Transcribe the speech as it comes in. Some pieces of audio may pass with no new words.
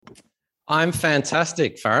I'm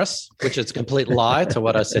fantastic, Faris, which is a complete lie to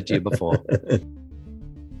what I said to you before.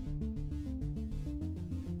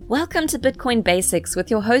 Welcome to Bitcoin Basics with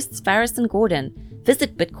your hosts Faris and Gordon.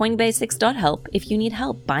 Visit bitcoinbasics.help if you need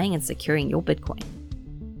help buying and securing your Bitcoin.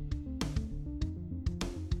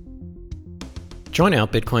 Join our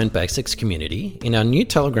Bitcoin Basics community in our new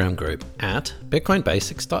Telegram group at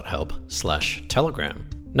bitcoinbasics.help/telegram.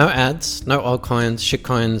 No ads, no altcoins,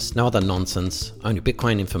 shitcoins, no other nonsense, only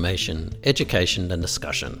Bitcoin information, education and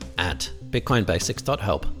discussion at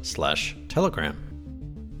bitcoinbasics.help/telegram.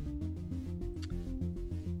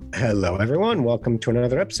 Hello, everyone. Welcome to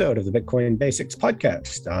another episode of the Bitcoin Basics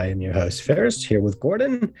podcast. I am your host, Faris, here with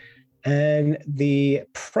Gordon. And the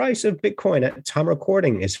price of Bitcoin at time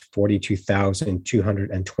recording is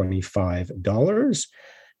 $42,225.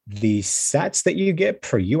 The sats that you get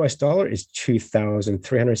per US dollar is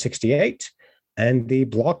 2,368. And the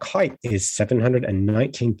block height is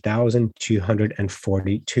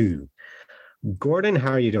 719,242. Gordon,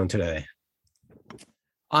 how are you doing today?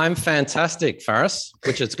 I'm fantastic, Faris,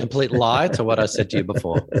 which is a complete lie to what I said to you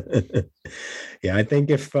before. Yeah, I think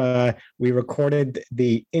if we recorded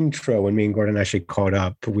the intro when me and Gordon actually caught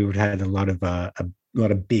up, we would have had a lot of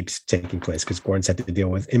beeps taking place because Gordon's had to deal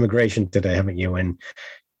with immigration today, haven't you? And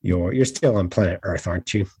you're still on planet Earth,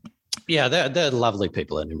 aren't you? Yeah, they're lovely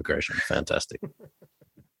people in immigration. Fantastic.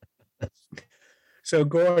 So,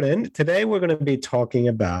 Gordon, today we're going to be talking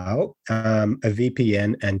about a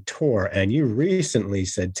VPN and Tor. And you recently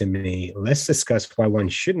said to me, let's discuss why one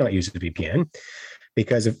should not use a VPN.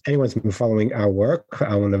 Because if anyone's been following our work,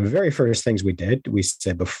 one of the very first things we did, we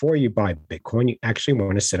said before you buy Bitcoin, you actually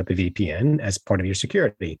want to set up a VPN as part of your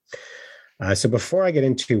security. So before I get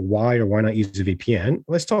into why or why not use a VPN,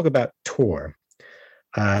 let's talk about Tor.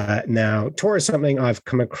 Now, Tor is something I've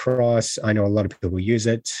come across. I know a lot of people use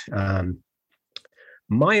it.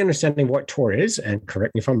 My understanding of what Tor is, and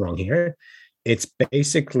correct me if I'm wrong here, it's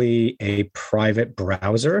basically a private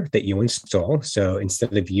browser that you install. So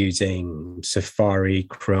instead of using Safari,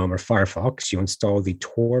 Chrome, or Firefox, you install the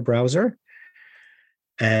Tor browser.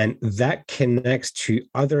 And that connects to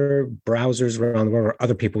other browsers around the world or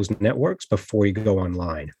other people's networks before you go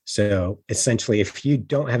online. So essentially, if you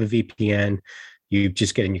don't have a VPN, you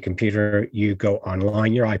just get in your computer, you go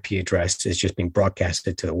online, your IP address is just being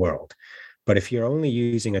broadcasted to the world. But if you're only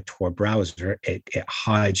using a Tor browser, it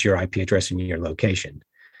hides your IP address and your location.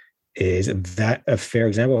 Is that a fair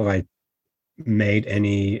example? Have I made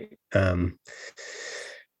any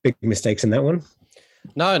big mistakes in that one?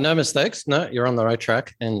 No mistakes. No, you're on the right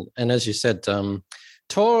track. And as you said,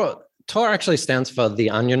 Tor actually stands for the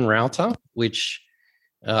Onion Router, which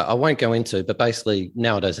I won't go into, but basically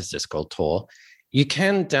nowadays it's just called Tor. You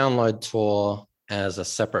can download Tor as a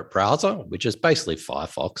separate browser, which is basically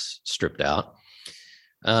Firefox stripped out.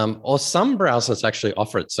 Or some browsers actually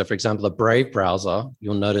offer it. So for example, the Brave browser,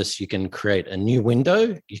 you'll notice you can create a new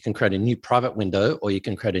window, you can create a new private window, or you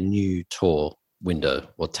can create a new Tor window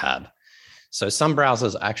or tab. So some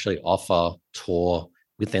browsers actually offer Tor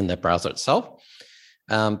within their browser itself.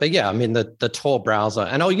 But yeah, I mean, the Tor browser,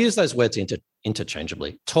 and I'll use those words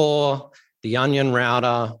interchangeably. Tor, the Onion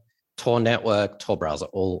Router, Tor network, Tor browser,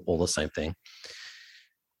 all the same thing.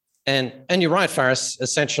 And you're right, Faris.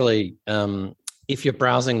 Essentially, if you're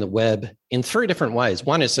browsing the web in three different ways,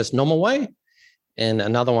 one is just normal way, and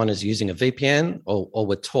another one is using a VPN or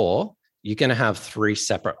with Tor, you're going to have three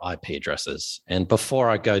separate IP addresses. And before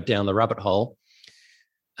I go down the rabbit hole,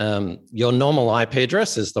 your normal IP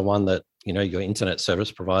address is the one that your internet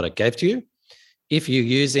service provider gave to you. If you're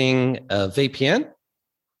using a VPN,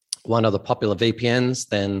 one of the popular VPNs,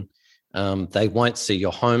 then they won't see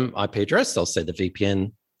your home IP address. They'll see the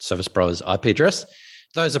VPN service provider's IP address.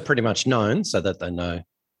 Those are pretty much known so that they know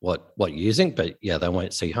what you're using, but yeah, they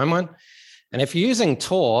won't see home one. And if you're using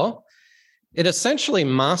Tor, it essentially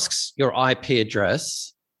masks your IP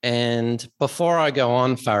address. And before I go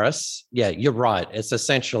on, Faris, yeah, you're right. It's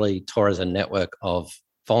essentially Tor is a network of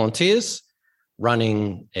volunteers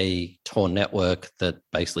running a Tor network that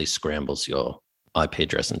basically scrambles your IP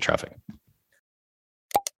address and traffic.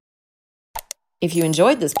 If you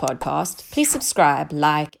enjoyed this podcast, please subscribe,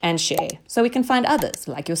 like, and share so we can find others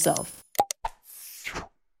like yourself.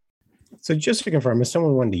 So just to confirm, if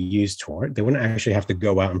someone wanted to use Tor, they wouldn't actually have to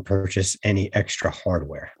go out and purchase any extra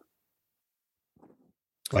hardware,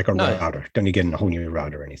 like a router. Don't you get a whole new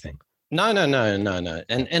router or anything? No.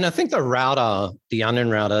 And I think the router, the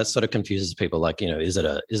Onion Router, sort of confuses people. Like, is it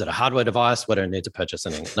a hardware device? What do I need to purchase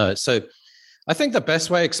anything? No. So I think the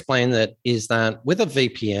best way to explain that is that with a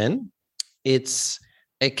VPN, it's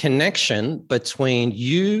a connection between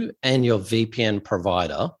you and your VPN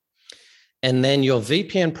provider. And then your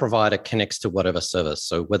VPN provider connects to whatever service.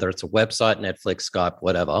 So whether it's a website, Netflix, Skype,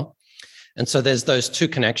 whatever. And so there's those two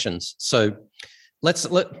connections. So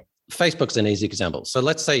Facebook's an easy example. So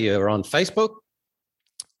let's say you're on Facebook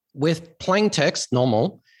with plain text,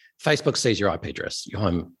 normal. Facebook sees your IP address, your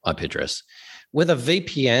home IP address. With a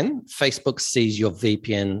VPN, Facebook sees your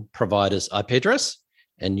VPN provider's IP address,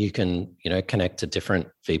 and you can, connect to different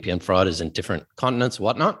VPN providers in different continents,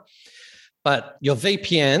 whatnot. But your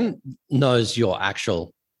VPN knows your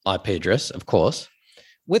actual IP address, of course.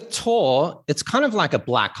 With Tor, it's kind of like a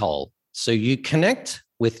black hole. So you connect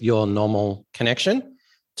with your normal connection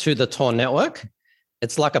to the Tor network.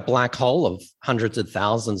 It's like a black hole of hundreds of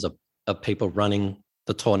thousands of people running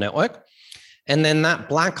the Tor network. And then that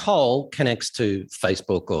black hole connects to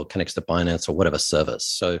Facebook or connects to Binance or whatever service.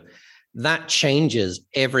 So that changes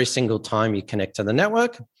every single time you connect to the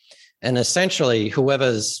network. And essentially,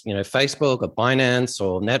 whoever's, Facebook or Binance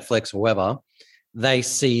or Netflix or whoever, they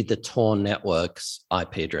see the Tor network's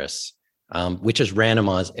IP address, which is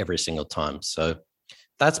randomized every single time. So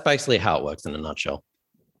that's basically how it works in a nutshell.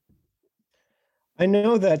 I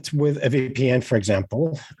know that with a VPN, for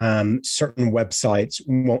example, certain websites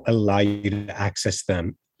won't allow you to access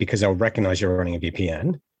them because they'll recognize you're running a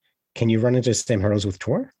VPN. Can you run into the same hurdles with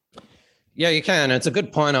Tor? Yeah, you can. It's a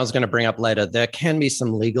good point I was going to bring up later. There can be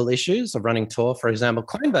some legal issues of running Tor. For example,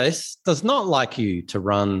 Coinbase does not like you to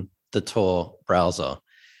run the Tor browser.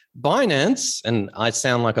 Binance, and I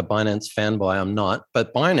sound like a Binance fanboy, I'm not,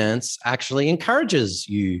 but Binance actually encourages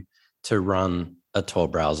you to run a Tor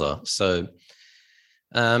browser. So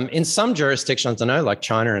in some jurisdictions, I know, like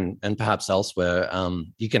China and perhaps elsewhere,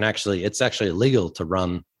 you can it's actually illegal to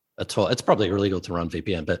run a Tor. It's probably illegal to run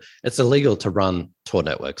VPN, but it's illegal to run Tor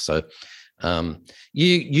networks. So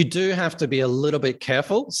you do have to be a little bit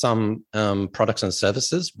careful. Some products and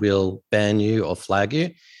services will ban you or flag you.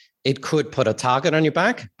 It could put a target on your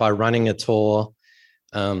back by running a Tor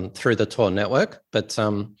through the Tor network. But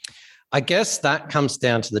I guess that comes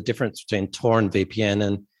down to the difference between Tor and VPN.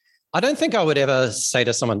 And I don't think I would ever say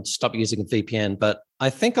to someone, stop using a VPN, but I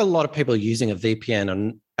think a lot of people using a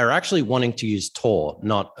VPN are actually wanting to use Tor,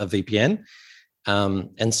 not a VPN.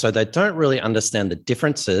 And so they don't really understand the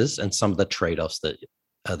differences and some of the trade-offs that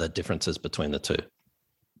are the differences between the two.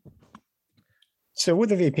 So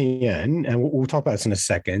with a VPN, and we'll talk about this in a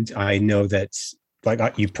second, I know that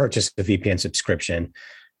you purchase a VPN subscription,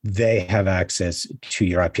 they have access to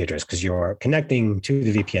your IP address because you're connecting to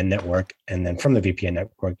the VPN network. And then from the VPN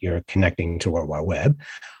network, you're connecting to World Wide Web.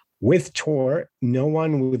 With Tor, no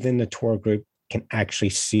one within the Tor group can actually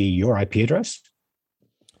see your IP address.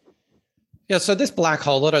 Yeah, so this black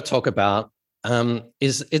hole that I talk about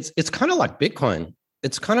it's kind of like Bitcoin.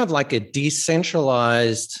 It's kind of like a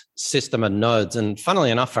decentralized system of nodes. And funnily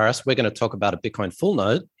enough, Faris, we're going to talk about a Bitcoin full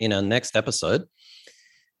node in our next episode.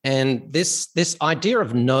 And this idea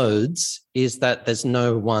of nodes is that there's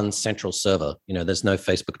no one central server. There's no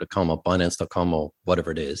Facebook.com or Binance.com or whatever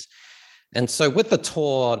it is. And so with the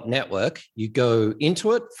Tor network, you go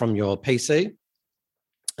into it from your PC,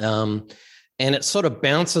 and it sort of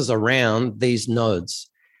bounces around these nodes.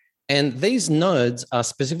 And these nodes are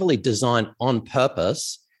specifically designed on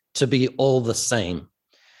purpose to be all the same.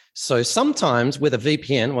 So sometimes with a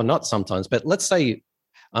VPN, well, not sometimes, but let's say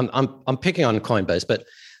I'm picking on Coinbase, but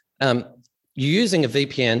you're using a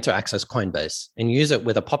VPN to access Coinbase and use it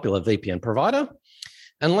with a popular VPN provider.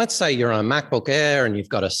 And let's say you're on a MacBook Air and you've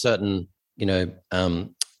got a certain,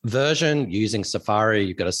 version using Safari,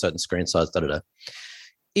 you've got a certain screen size,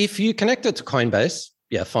 If you connect it to Coinbase,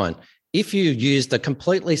 yeah, fine. If you used a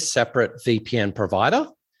completely separate VPN provider,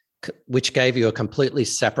 which gave you a completely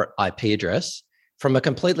separate IP address from a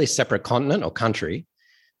completely separate continent or country,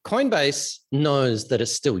 Coinbase knows that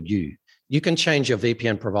it's still you. You can change your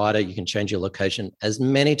VPN provider. You can change your location as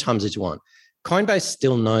many times as you want. Coinbase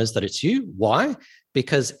still knows that it's you. Why?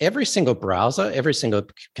 Because every single browser, every single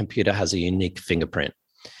computer has a unique fingerprint.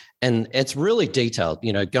 And it's really detailed,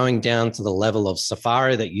 going down to the level of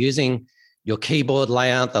Safari that you're using, your keyboard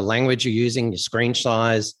layout, the language you're using, your screen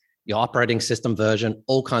size, your operating system version,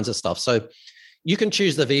 all kinds of stuff. So you can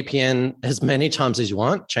choose the VPN as many times as you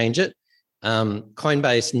want, change it.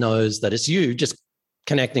 Coinbase knows that it's you, just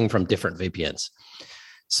connecting from different VPNs.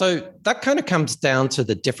 So that kind of comes down to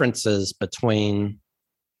the differences between,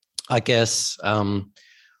 I guess,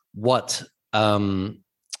 what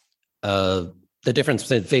the difference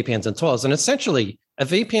between VPNs and Tors. And essentially, a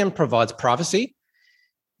VPN provides privacy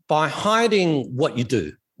by hiding what you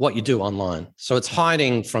do online. So it's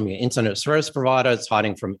hiding from your internet service provider. It's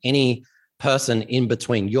hiding from any person in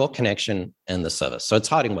between your connection and the service. So it's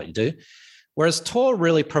hiding what you do. Whereas Tor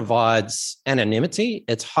really provides anonymity.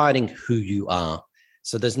 It's hiding who you are.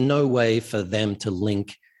 So there's no way for them to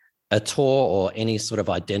link a Tor or any sort of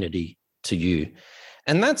identity to you.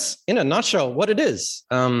 And that's, in a nutshell, what it is.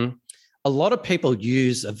 A lot of people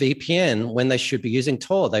use a VPN when they should be using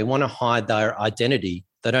Tor. They want to hide their identity.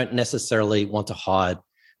 They don't necessarily want to hide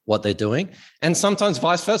what they're doing. And sometimes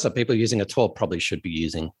vice versa. People using a Tor probably should be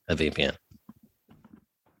using a VPN.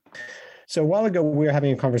 So a while ago, we were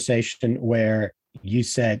having a conversation where you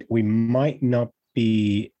said we might not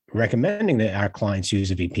be recommending that our clients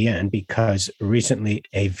use a VPN because recently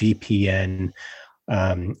a VPN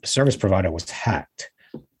service provider was hacked,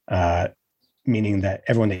 meaning that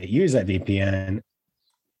everyone that used that VPN,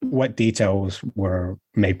 what details were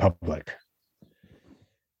made public?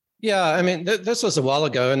 Yeah, I mean, this was a while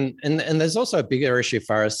ago, and there's also a bigger issue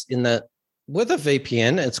for us in that with a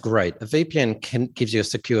VPN, it's great. A VPN gives you a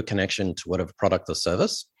secure connection to whatever product or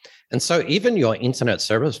service. And so even your internet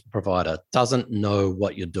service provider doesn't know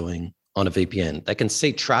what you're doing on a VPN. They can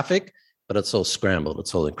see traffic, but it's all scrambled.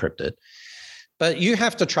 It's all encrypted. But you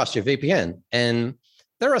have to trust your VPN. And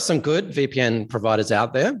there are some good VPN providers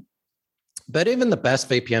out there. But even the best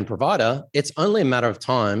VPN provider, it's only a matter of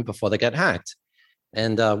time before they get hacked.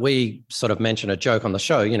 And we sort of mentioned a joke on the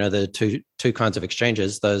show, the two kinds of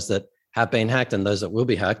exchanges, those that have been hacked and those that will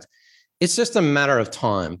be hacked. It's just a matter of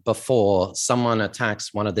time before someone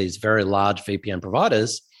attacks one of these very large VPN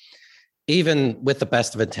providers, even with the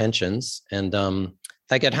best of intentions, and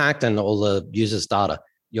they get hacked and all the users' data,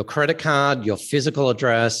 your credit card, your physical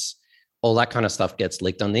address, all that kind of stuff gets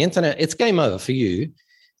leaked on the internet. It's game over for you.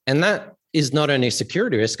 And that is not only a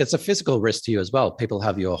security risk, it's a physical risk to you as well. People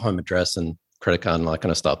have your home address and credit card and all that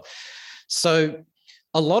kind of stuff. So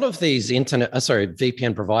a lot of these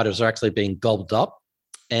VPN providers are actually being gobbled up.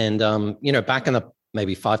 And, back in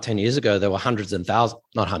maybe 5-10 years ago, there were hundreds of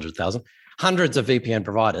VPN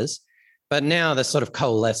providers. But now they're sort of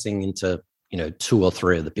coalescing into, 2 or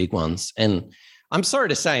 3 of the big ones. And I'm sorry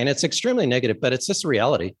to say, and it's extremely negative, but it's just a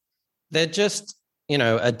reality. They're just,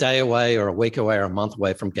 a day away or a week away or a month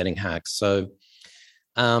away from getting hacked. So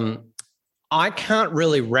I can't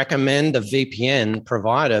really recommend a VPN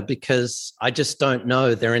provider because I just don't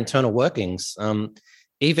know their internal workings.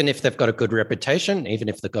 Even if they've got a good reputation, even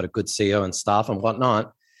if they've got a good CEO and staff and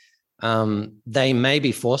whatnot, they may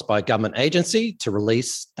be forced by a government agency to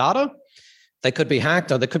release data. They could be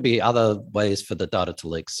hacked, or there could be other ways for the data to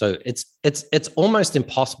leak. So it's almost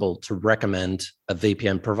impossible to recommend a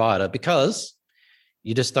VPN provider because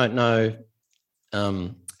you just don't know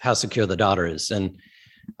how secure the data is. And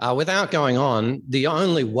without going on, the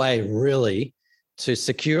only way really to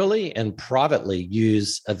securely and privately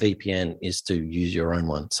use a VPN is to use your own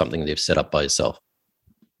one, something that you've set up by yourself.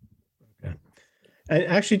 Okay. And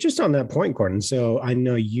actually, just on that point, Gordon, so I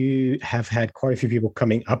know you have had quite a few people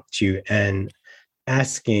coming up to you and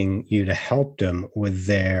asking you to help them with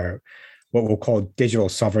their, what we'll call digital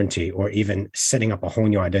sovereignty, or even setting up a whole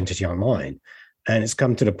new identity online. And it's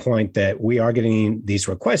come to the point that we are getting these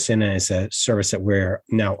requests in, and it's a service that we're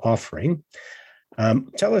now offering.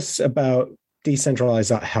 Tell us about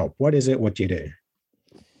Decentralize.help. What is it? What do you do?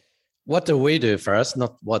 What do we do first?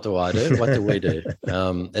 Not what do I do? What do we do?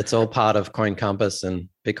 It's all part of Coin Compass and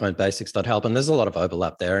BitcoinBasics.help, and there's a lot of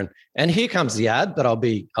overlap there. And here comes the ad, but I'll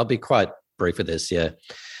be quite brief with this. Yeah,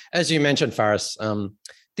 as you mentioned, Faris,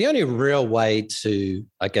 the only real way to,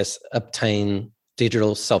 I guess, obtain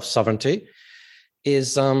digital self-sovereignty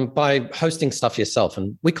is by hosting stuff yourself.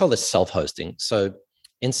 And we call this self-hosting. So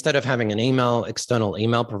instead of having an external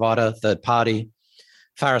email provider, third party,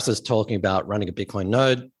 Faris is talking about running a Bitcoin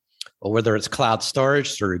node, or whether it's cloud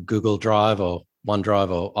storage through Google Drive or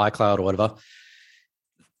OneDrive or iCloud or whatever.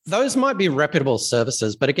 Those might be reputable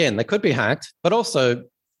services, but again, they could be hacked, but also,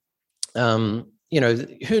 who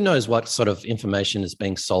knows what sort of information is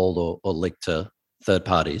being sold or leaked to third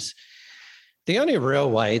parties. The only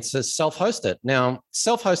real way is to self-host it. Now,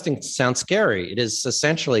 self-hosting sounds scary. It is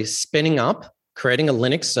essentially spinning up, creating a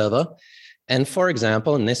Linux server, and for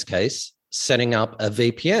example, in this case, setting up a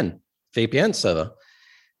VPN server.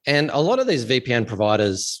 And a lot of these VPN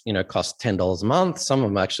providers, cost $10 a month. Some of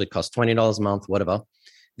them actually cost $20 a month, whatever.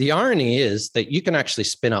 The irony is that you can actually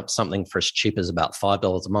spin up something for as cheap as about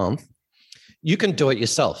 $5 a month. You can do it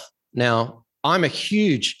yourself. Now, I'm a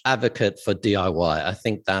huge advocate for DIY. I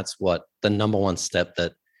think that's what the number one step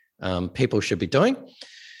that people should be doing.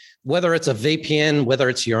 Whether it's a VPN, whether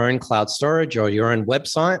it's your own cloud storage or your own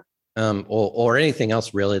website, or anything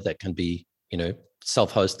else really that can be,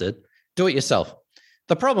 self-hosted, do it yourself.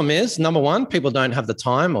 The problem is, number one, people don't have the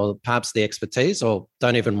time or perhaps the expertise, or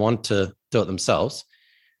don't even want to do it themselves.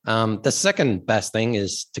 The second best thing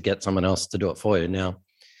is to get someone else to do it for you. Now,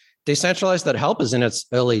 decentralized.help is in its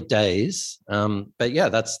early days, but yeah,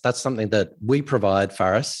 that's something that we provide,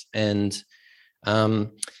 Faris, and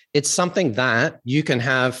it's something that you can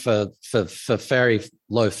have for very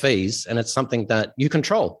low fees, and it's something that you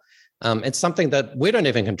control. It's something that we don't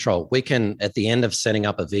even control. We can, at the end of setting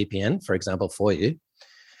up a VPN, for example, for you,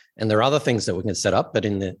 and there are other things that we can set up, but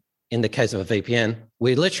in the case of a VPN,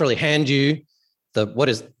 we literally hand you what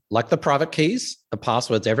is like the private keys, the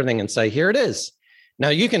passwords, everything, and say, here it is. Now,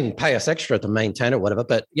 you can pay us extra to maintain it, whatever,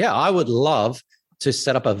 but yeah, I would love to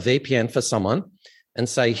set up a VPN for someone and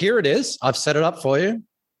say, here it is. I've set it up for you.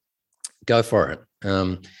 Go for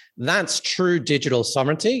it. That's true digital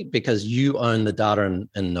sovereignty because you own the data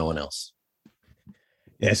and no one else.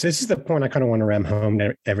 Yes, this is the point I kind of want to ram home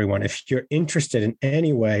to everyone. If you're interested in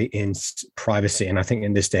any way in privacy, and I think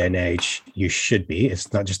in this day and age, you should be,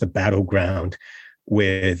 it's not just a battleground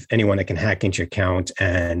with anyone that can hack into your account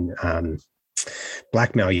and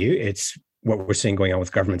blackmail you. It's what we're seeing going on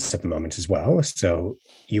with governments at the moment as well. So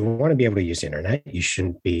you want to be able to use the internet. You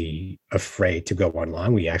shouldn't be afraid to go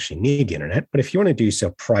online. We actually need the internet. But if you want to do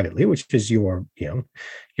so privately, which is your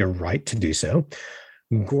right to do so,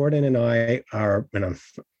 Gordon and I are, and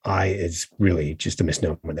I is really just a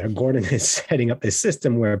misnomer there. Gordon is setting up this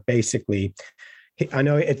system where basically, I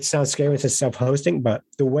know it sounds scary, it's self-hosting, but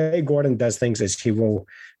the way Gordon does things is he will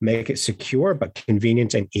make it secure, but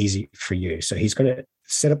convenient and easy for you. So he's going to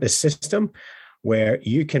set up a system where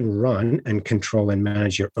you can run and control and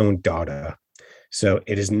manage your own data. So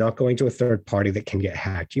it is not going to a third party that can get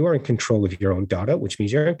hacked. You are in control of your own data, which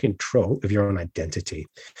means you're in control of your own identity.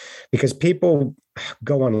 Because people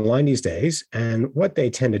go online these days, and what they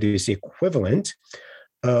tend to do is the equivalent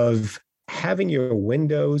of having your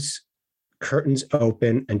windows curtains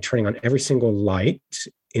open and turning on every single light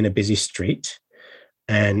in a busy street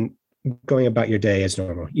and going about your day as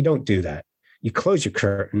normal. You don't do that. You close your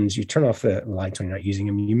curtains, you turn off the lights when you're not using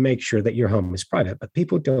them, you make sure that your home is private. But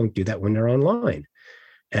people don't do that when they're online,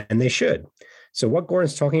 and they should. So what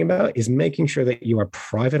Gordon's talking about is making sure that you are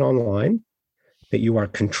private online, that you are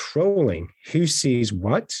controlling who sees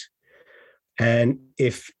what. And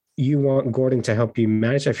if you want Gordon to help you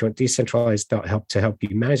manage that, if you want decentralized.help to help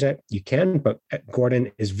you manage that, you can, but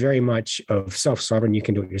Gordon is very much of self-sovereign. You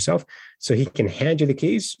can do it yourself. So he can hand you the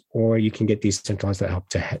keys, or you can get decentralized.help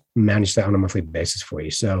to manage that on a monthly basis for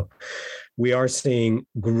you. So we are seeing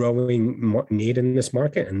growing need in this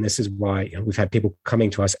market. And this is why we've had people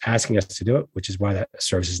coming to us asking us to do it, which is why that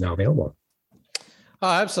service is now available. Oh,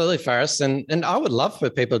 absolutely, Faris. And I would love for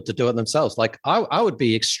people to do it themselves. Like I would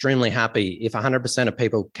be extremely happy if 100% of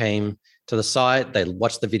people came to the site, they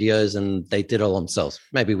watched the videos and they did it all themselves,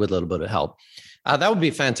 maybe with a little bit of help. That would be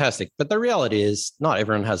fantastic. But the reality is not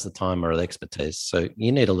everyone has the time or the expertise. So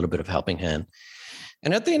you need a little bit of helping hand.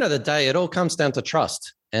 And at the end of the day, it all comes down to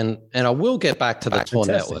trust. And I will get back to the Tor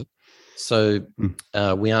network. So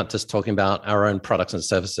we aren't just talking about our own products and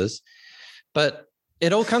services, but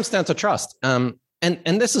it all comes down to trust.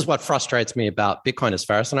 And this is what frustrates me about Bitcoin, as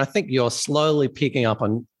Faris, and I think you're slowly picking up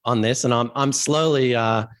on this, and I'm slowly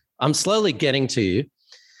getting to you.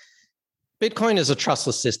 Bitcoin is a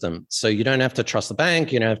trustless system, so you don't have to trust the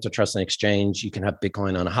bank, you don't have to trust an exchange. You can have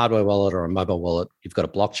Bitcoin on a hardware wallet or a mobile wallet. You've got a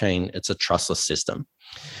blockchain. It's a trustless system.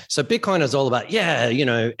 So Bitcoin is all about,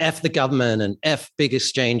 F the government and F big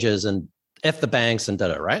exchanges and F the banks and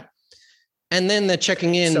right? And then they're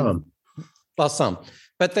checking in. Some.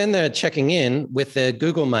 But then they're checking in with their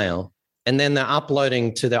Google Mail, and then they're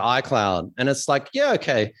uploading to their iCloud. And it's like, yeah,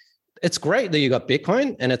 okay, it's great that you got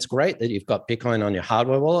Bitcoin, and it's great that you've got Bitcoin on your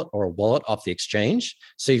hardware wallet or a wallet off the exchange.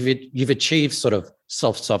 So you've achieved sort of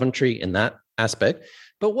self-sovereignty in that aspect.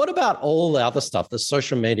 But what about all the other stuff, the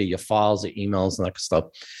social media, your files, your emails, and that stuff?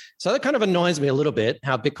 So that kind of annoys me a little bit,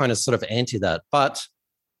 how Bitcoin is sort of anti that. But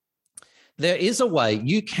there is a way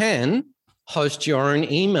you can host your own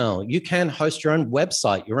email. You can host your own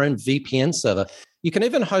website, your own VPN server. You can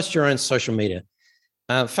even host your own social media.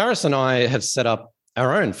 Faris and I have set up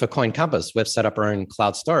our own for Coin Compass. We've set up our own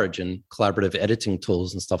cloud storage and collaborative editing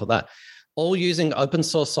tools and stuff like that, all using open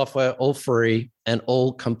source software, all free, and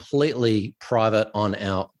all completely private on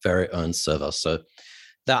our very own server. So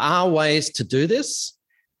there are ways to do this.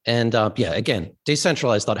 And again,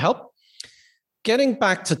 decentralized.help. Getting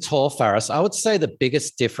back to Tor, Faris, I would say the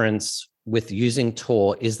biggest difference with using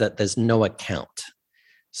Tor is that there's no account.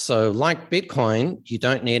 So like Bitcoin, you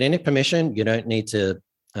don't need any permission. You don't need to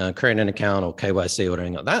create an account or KYC or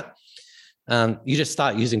anything like that. You just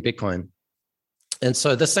start using Bitcoin. And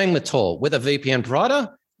so the same with Tor. With a VPN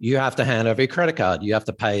provider, you have to hand over your credit card. You have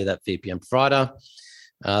to pay that VPN provider.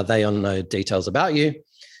 They all know details about you.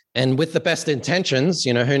 And with the best intentions,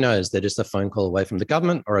 who knows? They're just a phone call away from the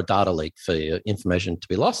government or a data leak for your information to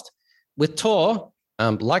be lost. With Tor,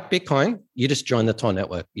 like Bitcoin, you just join the Tor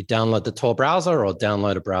network. You download the Tor browser or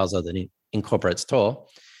download a browser that incorporates Tor,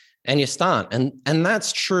 and you start. And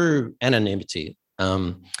that's true anonymity.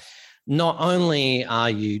 Not only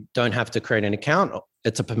you don't have to create an account,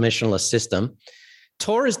 it's a permissionless system.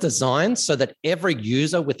 Tor is designed so that every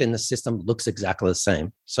user within the system looks exactly the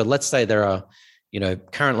same. So let's say there are,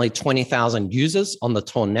 currently 20,000 users on the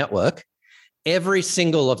Tor network. Every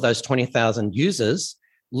single of those 20,000 users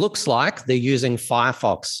looks like they're using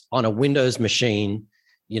Firefox on a Windows machine,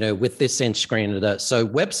 with this inch screen. So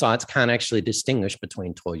websites can't actually distinguish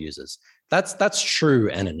between Tor users. That's true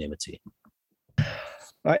anonymity. All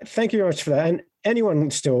right, thank you very much for that. And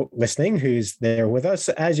anyone still listening who's there with us,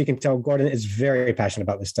 as you can tell, Gordon is very passionate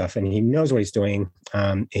about this stuff and he knows what he's doing.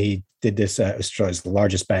 He did this at Australia's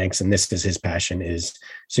largest banks, and this is his passion, is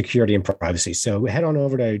security and privacy. So head on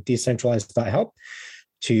over to decentralized.help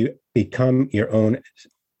to become your own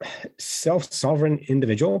self-sovereign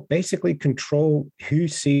individual, basically control who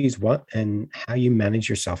sees what and how you manage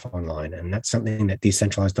yourself online. And that's something that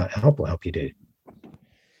decentralized.help will help you do.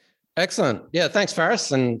 Excellent. Yeah, thanks,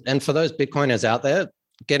 Faris. And for those Bitcoiners out there,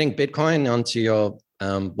 getting Bitcoin onto your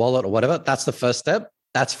wallet or whatever, that's the first step.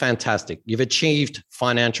 That's fantastic. You've achieved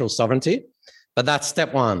financial sovereignty, but that's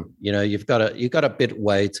step one. You've got a bit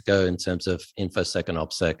way to go in terms of InfoSec and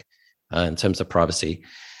OPSEC, in terms of privacy.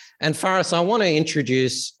 And Faris, I want to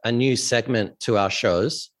introduce a new segment to our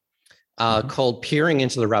shows called Peering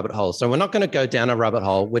into the Rabbit Hole. So we're not going to go down a rabbit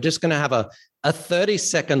hole. We're just going to have a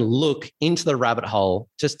 30-second look into the rabbit hole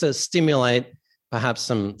just to stimulate perhaps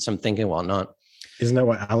some thinking and whatnot. Isn't that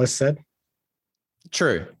what Alice said?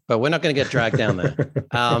 True, but we're not going to get dragged down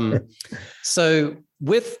there. So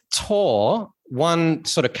with Tor, one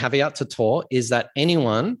sort of caveat to Tor is that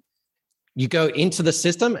you go into the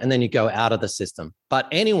system and then you go out of the system. But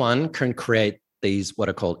anyone can create these what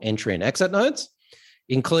are called entry and exit nodes,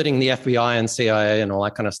 including the FBI and CIA and all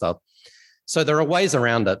that kind of stuff. So there are ways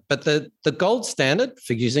around it. But the gold standard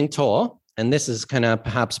for using Tor, and this is going to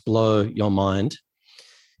perhaps blow your mind,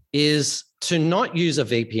 is to not use a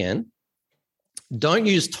VPN. Don't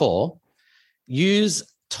use Tor. Use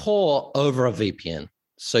Tor over a VPN.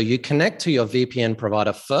 So you connect to your VPN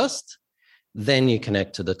provider first, then you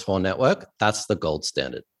connect to the Tor network. That's the gold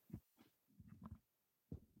standard.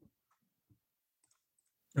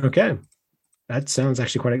 Okay. That sounds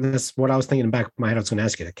actually quite, that's what I was thinking in the back of my head. I was going to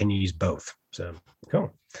ask you that. Can you use both? So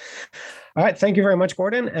cool. All right. Thank you very much,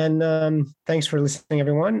 Gordon. And thanks for listening,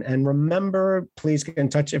 everyone. And remember, please get in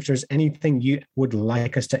touch if there's anything you would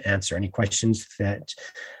like us to answer, any questions that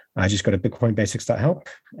just go to bitcoinbasics.help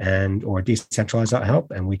or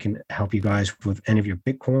decentralized.help, and we can help you guys with any of your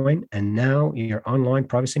Bitcoin and now your online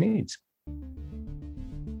privacy needs.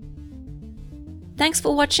 Thanks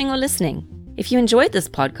for watching or listening. If you enjoyed this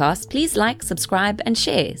podcast, please like, subscribe, and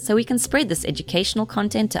share so we can spread this educational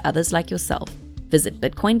content to others like yourself. Visit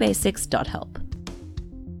bitcoinbasics.help.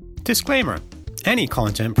 Disclaimer. Any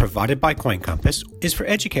content provided by CoinCompass is for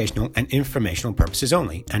educational and informational purposes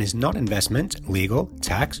only and is not investment, legal,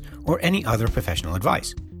 tax, or any other professional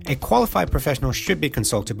advice. A qualified professional should be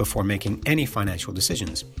consulted before making any financial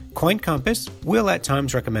decisions. CoinCompass will at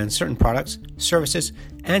times recommend certain products, services,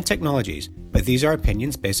 and technologies, but these are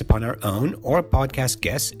opinions based upon our own or podcast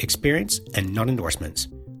guests' experience and not endorsements.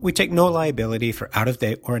 We take no liability for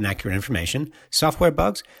out-of-date or inaccurate information, software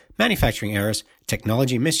bugs, manufacturing errors,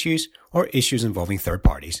 technology misuse, or issues involving third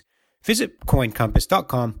parties. Visit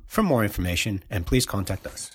coincompass.com for more information and please contact us.